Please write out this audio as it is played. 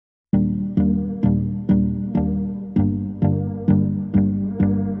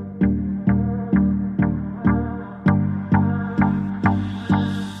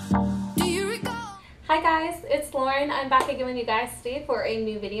taking with you guys today for a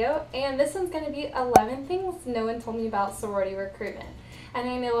new video, and this one's going to be 11 things no one told me about sorority recruitment. And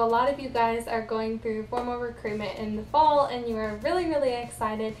I know a lot of you guys are going through formal recruitment in the fall and you are really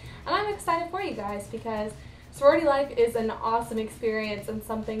excited, and I'm excited for you guys because sorority life is an awesome experience and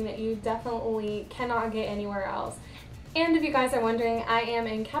something that you definitely cannot get anywhere else. And if you guys are wondering, I am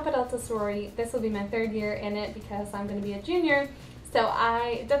in Kappa Delta sorority. This will be my 3rd year in it because I'm going to be a junior. So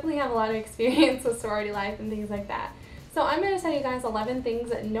I definitely have a lot of experience with sorority life and things like that. So I'm going to tell you guys 11 things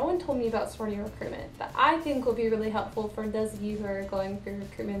that no one told me about sorority recruitment that I think will be really helpful for those of you who are going through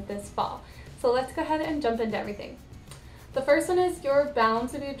recruitment this fall. So let's go ahead and jump into everything. The first one is you're bound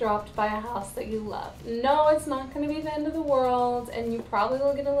to be dropped by a house that you love. No, it's not going to be the end of the world and you probably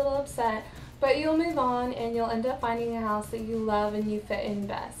will get a little upset, but you'll move on and you'll end up finding a house that you love and you fit in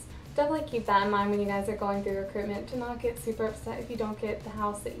best. Definitely keep that in mind when you guys are going through recruitment. Do not get super upset if you don't get the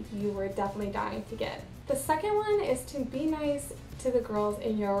house that you were definitely dying to get. The second one is to be nice to the girls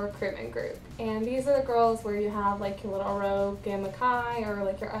in your recruitment group. And these are the girls where you have like your little rogue Gamma Chi or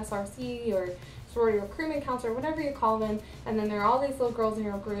like your SRC or sorority recruitment counselor, whatever you call them. And then there are all these little girls in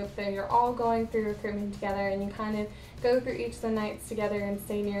your group that you're all going through recruitment together and you kind of go through each of the nights together and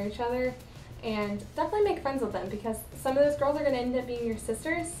stay near each other. And definitely make friends with them because some of those girls are going to end up being your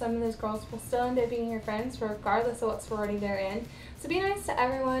sisters. Some of those girls will still end up being your friends regardless of what sorority they're in. So be nice to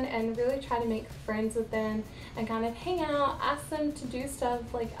everyone and really try to make friends with them and kind of hang out, ask them to do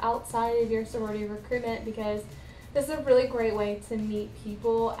stuff like outside of your sorority recruitment because this is a really great way to meet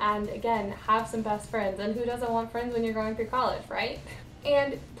people and again, have some best friends. And who doesn't want friends when you're going through college, right?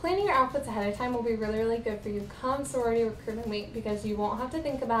 And planning your outfits ahead of time will be really good for you come sorority recruitment week because you won't have to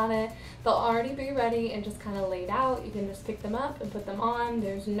think about it. They'll already be ready and just kind of laid out. You can just pick them up and put them on.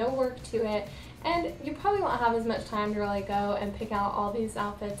 There's no work to it. And you probably won't have as much time to really go and pick out all these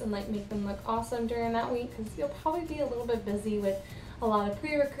outfits and like make them look awesome during that week because you'll probably be a little bit busy with a lot of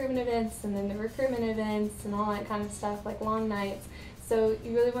pre-recruitment events and then the recruitment events and all that kind of stuff like long nights. So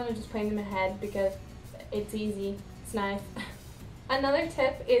you really want to just plan them ahead because it's easy. It's nice. Another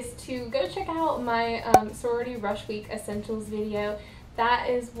tip is to go check out my Sorority Rush Week Essentials video. That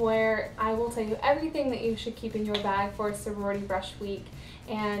is where I will tell you everything that you should keep in your bag for Sorority Rush Week,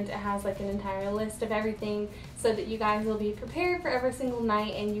 and it has like an entire list of everything so that you guys will be prepared for every single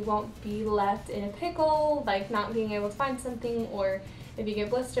night and you won't be left in a pickle, like not being able to find something, or if you get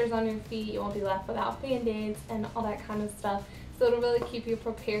blisters on your feet, you won't be left without band-aids and all that kind of stuff. So it'll really keep you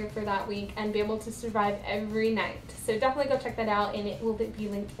prepared for that week and be able to survive every night. So definitely go check that out and it will be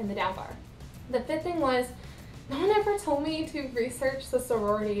linked in the down bar. The 5th thing was, no one ever told me to research the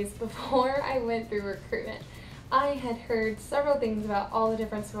sororities before I went through recruitment. I had heard several things about all the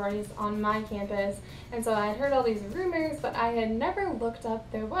different sororities on my campus, and so I had heard all these rumors, but I had never looked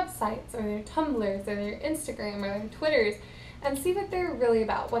up their websites or their Tumblrs or their Instagram or their Twitters and see what they're really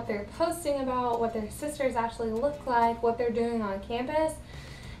about, what they're posting about, what their sisters actually look like, what they're doing on campus.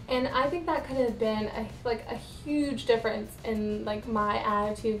 And I think that could have been a huge difference in like my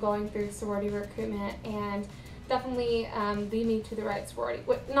attitude going through sorority recruitment and definitely lead me to the right sorority.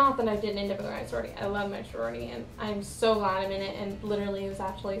 Not that I didn't end up in the right sorority. I love my sorority and I'm so glad I'm in it, and literally it was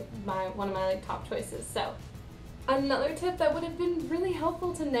actually one of my like top choices. So another tip that would have been really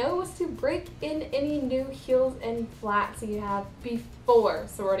helpful to know was to break in any new heels and flats you have before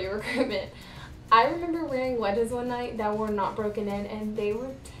sorority recruitment. I remember wearing wedges one night that were not broken in and they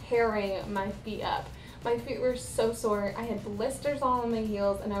were tearing my feet up. My feet were so sore. I had blisters all on my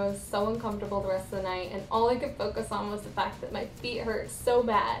heels and I was so uncomfortable the rest of the night, and all I could focus on was the fact that my feet hurt so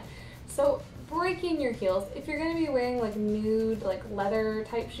bad. So breaking your heels, if you're going to be wearing like nude like leather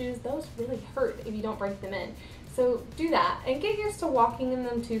type shoes, those really hurt if you don't break them in. So do that and get used to walking in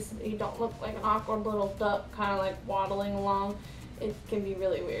them too so that you don't look like an awkward little duck kind of like waddling along. It can be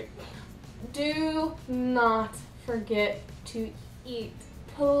really weird. Do not forget to eat.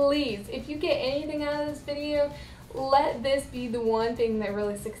 Please, if you get anything out of this video, let this be the one thing that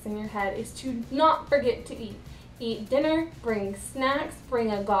really sticks in your head, is to not forget to eat. Eat dinner, bring snacks,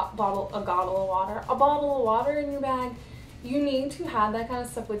 bring a bottle of water in your bag. You need to have that kind of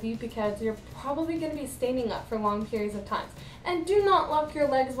stuff with you because you're probably going to be standing up for long periods of time. And do not lock your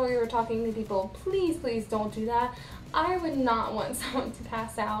legs while you're talking to people. Please don't do that. I would not want someone to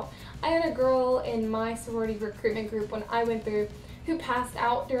pass out. I had a girl in my sorority recruitment group when I went through who passed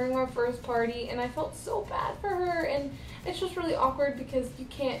out during our first party, and I felt so bad for her, and it's just really awkward because you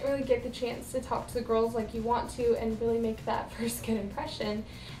can't really get the chance to talk to the girls like you want to and really make that first good impression,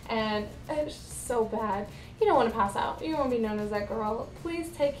 and it's just so bad. You don't want to pass out. You don't want to be known as that girl. Please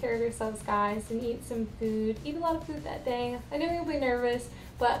take care of yourselves, guys, and eat some food. Eat a lot of food that day. I know you'll be nervous,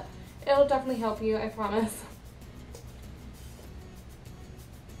 but it'll definitely help you, I promise.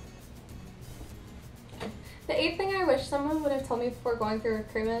 The 8th thing I wish someone would have told me before going through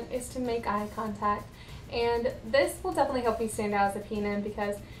recruitment is to make eye contact. And this will definitely help you stand out as a PNM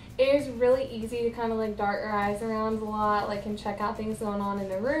because it is really easy to kind of like dart your eyes around a lot, like and check out things going on in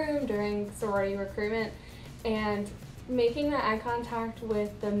the room during sorority recruitment. And making that eye contact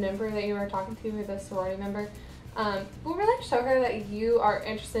with the member that you are talking to, or the sorority member, will really show her that you are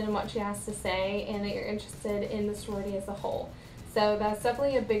interested in what she has to say and that you're interested in the sorority as a whole. So that's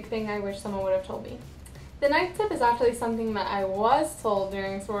definitely a big thing I wish someone would have told me. The 9th tip is actually something that I was told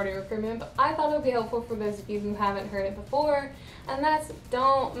during sorority recruitment, but I thought it would be helpful for those of you who haven't heard it before, and that's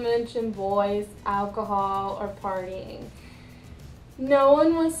don't mention boys, alcohol, or partying. No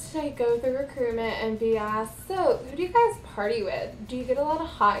one wants to go through recruitment and be asked, so who do you guys party with? Do you get a lot of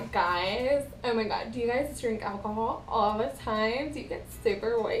hot guys? Oh my god, do you guys drink alcohol all the time? Do you get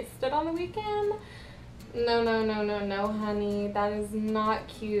super wasted on the weekend? No, honey. That is not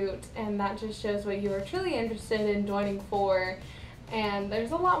cute, and that just shows what you are truly interested in joining for. And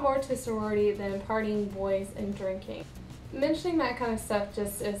there's a lot more to sorority than partying, boys, and drinking. Mentioning that kind of stuff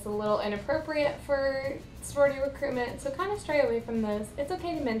just is a little inappropriate for sorority recruitment, so kind of stray away from those. It's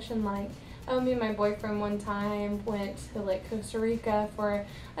okay to mention, like, oh, me and my boyfriend one time went to like Costa Rica for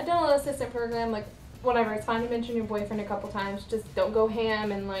a dental assistant program, like whatever. It's fine to mention your boyfriend a couple times, just don't go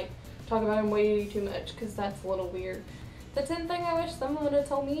ham and like talk about him way too much because that's a little weird. The 10th thing I wish someone would have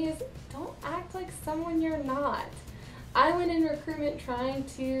told me is don't act like someone you're not. I went in recruitment trying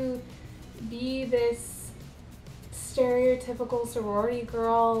to be this stereotypical sorority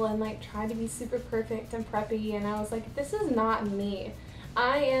girl and like try to be super perfect and preppy, and I was like, this is not me.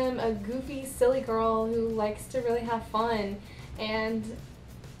 I am a goofy, silly girl who likes to really have fun, and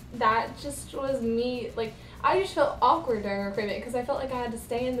that just was me. Like, I just felt awkward during recruitment because I felt like I had to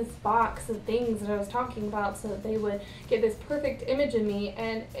stay in this box of things that I was talking about so that they would get this perfect image of me,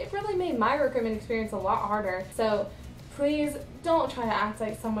 and it really made my recruitment experience a lot harder. So please don't try to act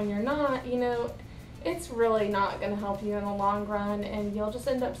like someone you're not. You know, it's really not going to help you in the long run, and you'll just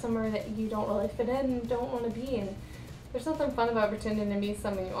end up somewhere that you don't really fit in and don't want to be in. There's something fun about pretending to be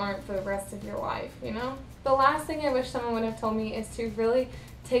someone you aren't for the rest of your life, you know? The last thing I wish someone would have told me is to really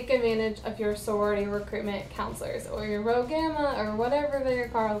take advantage of your sorority recruitment counselors or your Rho Gamma or whatever they're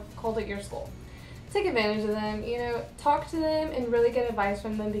called at your school. Take advantage of them, you know, talk to them and really get advice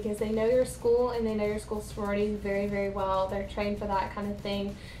from them because they know your school and they know your school sorority very, very well. They're trained for that kind of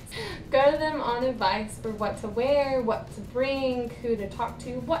thing. Go to them on advice for what to wear, what to bring, who to talk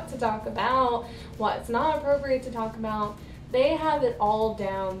to, what to talk about, what's not appropriate to talk about. They have it all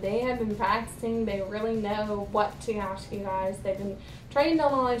down. They have been practicing. They really know what to ask you guys. They've been trained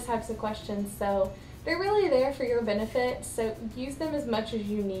on all these types of questions, so they're really there for your benefit. So use them as much as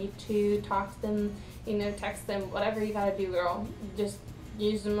you need to. Talk to them, you know, text them, whatever you gotta do, girl. Just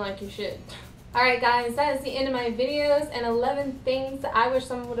use them like you should. Alright guys, that is the end of my videos and 11 things that I wish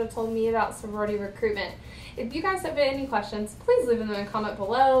someone would have told me about sorority recruitment. If you guys have any questions, please leave them in a comment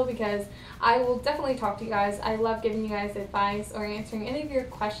below because I will definitely talk to you guys. I love giving you guys advice or answering any of your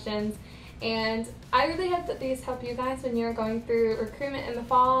questions, and I really hope that these help you guys when you're going through recruitment in the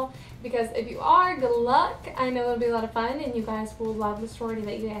fall, because if you are, good luck. I know it'll be a lot of fun and you guys will love the sorority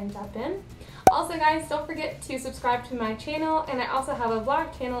that you end up in. Also guys, don't forget to subscribe to my channel, and I also have a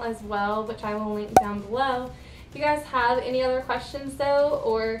vlog channel as well, which I will link down below. If you guys have any other questions though,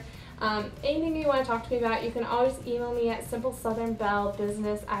 or anything you want to talk to me about, you can always email me at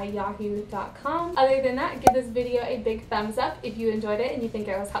simplesouthernbellebusiness@yahoo.com. Other than that, give this video a big thumbs up if you enjoyed it and you think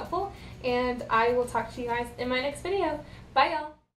it was helpful, and I will talk to you guys in my next video. Bye y'all!